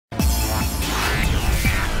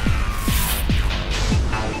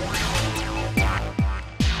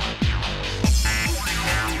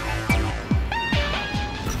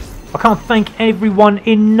can't thank everyone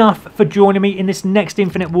enough for joining me in this next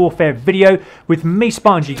Infinite Warfare video with me,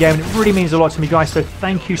 Spartan Gaming. It really means a lot to me, guys, so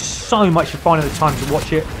thank you so much for finding the time to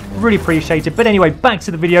watch it. Really appreciate it. But anyway, back to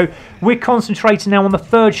the video. We're concentrating now on the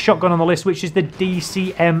third shotgun on the list, which is the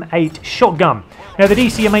DCM-8 shotgun. Now, the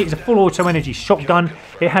DCM-8 is a full auto energy shotgun.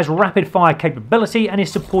 It has rapid fire capability and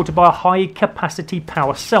is supported by a high capacity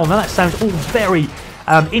power cell. Now, that sounds all very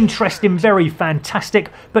interesting, very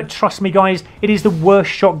fantastic, but trust me, guys, it is the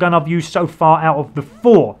worst shotgun I've used so far out of the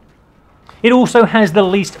four. It also has the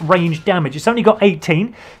least range damage. It's only got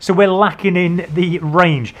 18, so we're lacking in the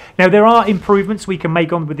range. Now, there are improvements we can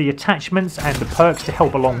make on with the attachments and the perks to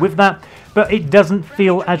help along with that, but it doesn't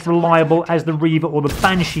feel as reliable as the Reaver or the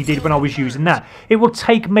Banshee did when I was using that. It will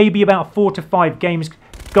take maybe about 4 to 5 games,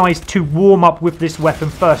 guys, to warm up with this weapon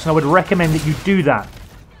first, and I would recommend that you do that.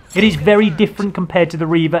 It is very different compared to the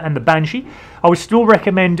Reaver and the Banshee. I would still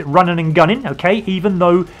recommend running and gunning, okay, even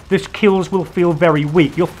though the kills will feel very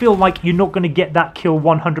weak. You'll feel like you're not going to get that kill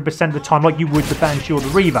 100% of the time like you would the Banshee or the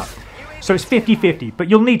Reaver. So it's 50-50, but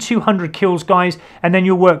you'll need 200 kills, guys, and then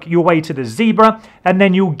you'll work your way to the Zebra, and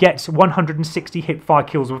then you'll get 160 hip-fire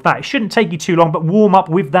kills with that. It shouldn't take you too long, but warm up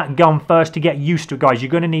with that gun first to get used to it, guys.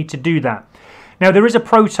 You're going to need to do that. Now, there is a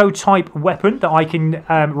prototype weapon that I can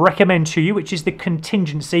recommend to you, which is the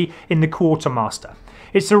Contingency in the Quartermaster.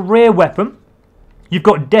 It's a rare weapon. You've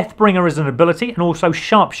got Deathbringer as an ability and also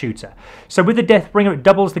Sharpshooter. So with the Deathbringer, it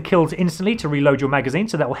doubles the kills instantly to reload your magazine,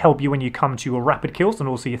 so that will help you when you come to your rapid kills and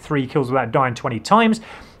also your 3 kills without dying 20 times.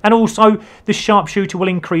 And also, the Sharpshooter will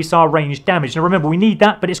increase our range damage. Now remember, we need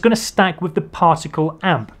that, but it's going to stack with the Particle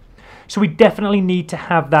Amp. So we definitely need to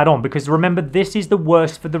have that on, because remember, this is the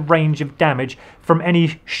worst for the range of damage from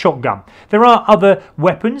any shotgun. There are other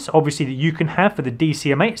weapons, obviously, that you can have for the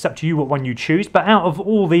DCM-8. It's up to you what one you choose. But out of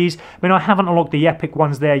all these, I mean, I haven't unlocked the epic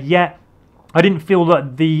ones there yet. I didn't feel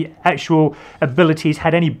that the actual abilities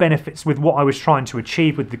had any benefits with what I was trying to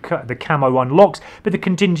achieve with the camo unlocks, but the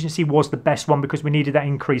Contingency was the best one because we needed that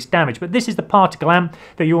increased damage. But this is the Particle Amp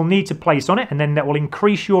that you'll need to place on it, and then that will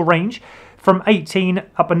increase your range from 18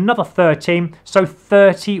 up another 13, so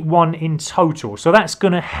 31 in total. So that's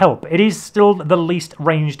going to help. It is still the least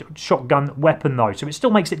ranged shotgun weapon though, so it still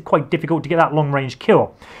makes it quite difficult to get that long range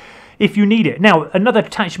kill if you need it. Now, another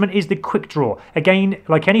attachment is the Quick Draw. Again,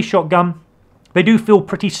 like any shotgun, they do feel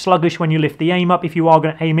pretty sluggish when you lift the aim up if you are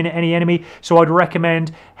going to aim in at any enemy, so I'd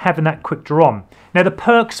recommend having that Quick Draw on. Now, the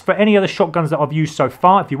perks for any other shotguns that I've used so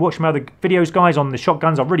far, if you watch my other videos, guys, on the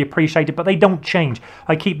shotguns, I really appreciate it, but they don't change.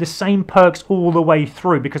 I keep the same perks all the way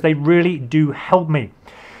through because they really do help me.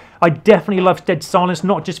 I definitely love Dead Silence,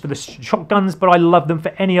 not just for the shotguns, but I love them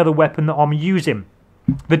for any other weapon that I'm using.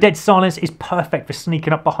 The Dead Silence is perfect for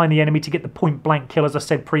sneaking up behind the enemy to get the point-blank kill, as I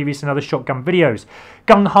said previously in other shotgun videos.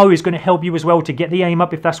 Gung Ho is going to help you as well to get the aim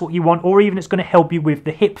up if that's what you want, or even it's going to help you with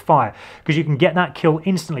the hip fire, because you can get that kill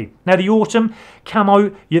instantly. Now, the Autumn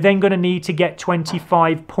Camo, you're then going to need to get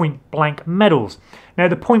 25 point-blank medals. Now,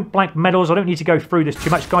 the point-blank medals, I don't need to go through this too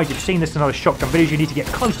much, guys. You've seen this in other shotgun videos. You need to get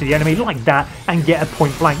close to the enemy like that and get a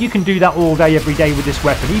point-blank. You can do that all day, every day with this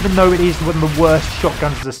weapon, even though it is one of the worst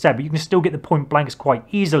shotguns, as I said, but you can still get the point-blanks quite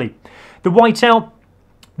easily. The Whiteout,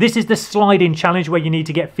 this is the slide-in challenge where you need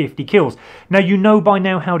to get 50 kills. Now, you know by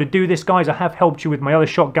now how to do this, guys. I have helped you with my other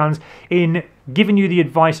shotguns in giving you the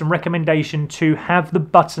advice and recommendation to have the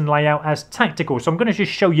button layout as tactical. So I'm going to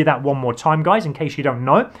just show you that one more time, guys, in case you don't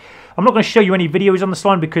know. I'm not going to show you any videos on the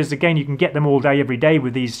slide because, again, you can get them all day, every day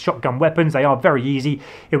with these shotgun weapons. They are very easy.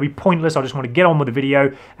 It'll be pointless. I just want to get on with the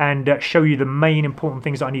video and show you the main important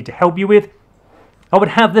things that I need to help you with. I would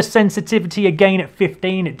have the sensitivity again at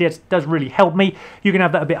 15. It does really help me. You can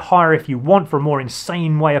have that a bit higher if you want for a more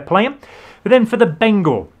insane way of playing. But then for the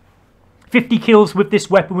Bengal, 50 kills with this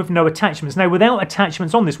weapon with no attachments. Now, without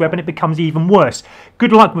attachments on this weapon, it becomes even worse.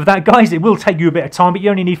 Good luck with that, guys. It will take you a bit of time, but you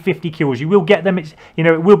only need 50 kills. You will get them. It's, you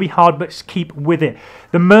know, it will be hard, but keep with it.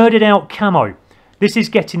 The Murdered Out Camo. This is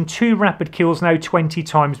getting 2 rapid kills now 20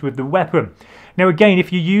 times with the weapon. Now, again,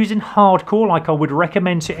 if you're using hardcore, like I would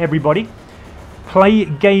recommend to everybody,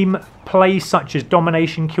 play such as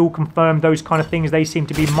Domination, Kill Confirm, those kind of things. They seem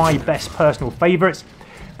to be my best personal favourites.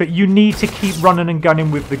 But you need to keep running and gunning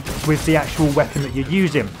with the actual weapon that you're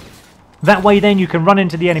using. That way then you can run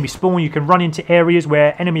into the enemy spawn, you can run into areas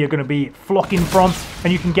where enemy are going to be flocking from,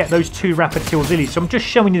 and you can get those 2 rapid kills easily. So I'm just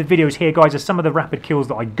showing you the videos here, guys, of some of the rapid kills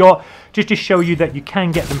that I got, just to show you that you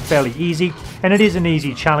can get them fairly easy, and it is an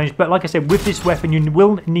easy challenge. But like I said, with this weapon, you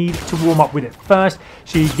will need to warm up with it first,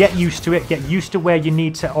 so you get used to it, get used to where you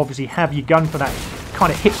need to obviously have your gun for that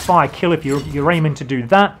kind of hip fire kill if you're aiming to do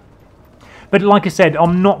that. But like I said,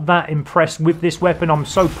 I'm not that impressed with this weapon. I'm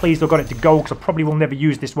so pleased I got it to gold because I probably will never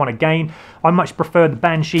use this one again. I much prefer the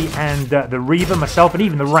Banshee and the Reaver myself, and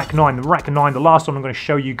even the Rack 9. The Rack 9, the last one I'm going to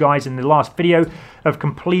show you guys in the last video of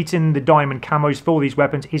completing the diamond camos for these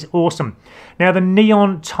weapons, is awesome. Now the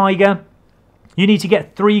Neon Tiger, you need to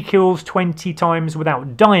get 3 kills 20 times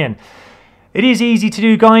without dying. It is easy to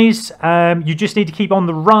do, guys. You just need to keep on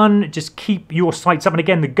the run. Just keep your sights up. And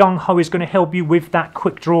again, the gung-ho is going to help you with that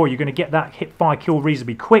quick draw. You're going to get that hip-fire kill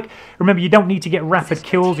reasonably quick. Remember, you don't need to get rapid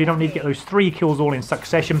kills. You don't need to get those 3 kills all in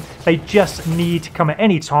succession. They just need to come at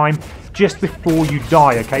any time just before you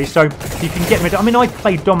die, okay? So you can get them. I mean, I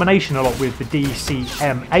played Domination a lot with the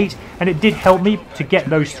DCM-8, and it did help me to get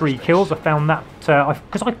those 3 kills. I found that,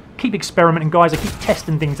 because I keep experimenting, guys. I keep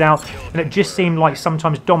testing things out, and it just seemed like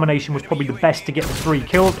sometimes Domination was probably the best to get the 3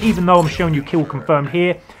 kills, even though I'm showing you kill confirmed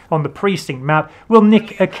here on the precinct map. We'll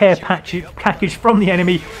nick a care package from the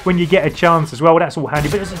enemy when you get a chance as well. That's all handy,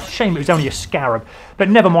 but it's a shame it was only a scarab. But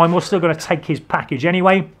never mind, we're still going to take his package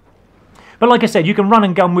anyway. But like I said, you can run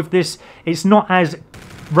and gun with this. It's not as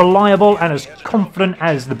reliable and as confident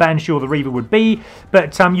as the Banshee or the Reaver would be,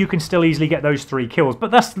 but you can still easily get those 3 kills. But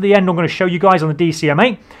that's the end I'm going to show you guys on the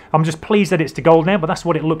DCM-8. I'm just pleased that it's to gold now, but that's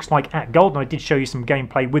what it looks like at gold, and I did show you some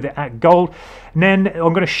gameplay with it at gold. And then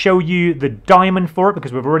I'm going to show you the diamond for it,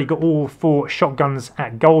 because we've already got all 4 shotguns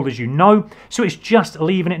at gold, as you know. So it's just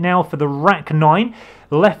leaving it now for the Rack 9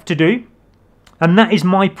 left to do. And that is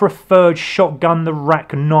my preferred shotgun, the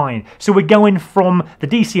Rack 9. So we're going from the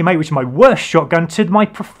DCM-8, which is my worst shotgun, to my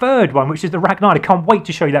preferred one, which is the Rack 9. I can't wait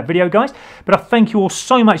to show you that video, guys. But I thank you all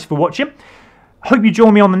so much for watching. Hope you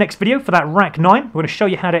join me on the next video for that Rack 9. We're going to show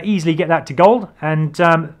you how to easily get that to gold. And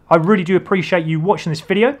I really do appreciate you watching this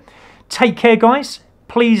video. Take care, guys.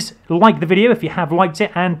 Please like the video if you have liked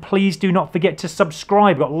it. And please do not forget to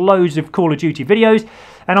subscribe. I've got loads of Call of Duty videos.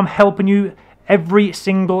 And I'm helping you every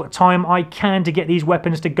single time I can to get these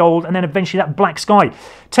weapons to gold, and then eventually that black sky.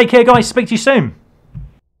 Take care, guys. Speak to you soon.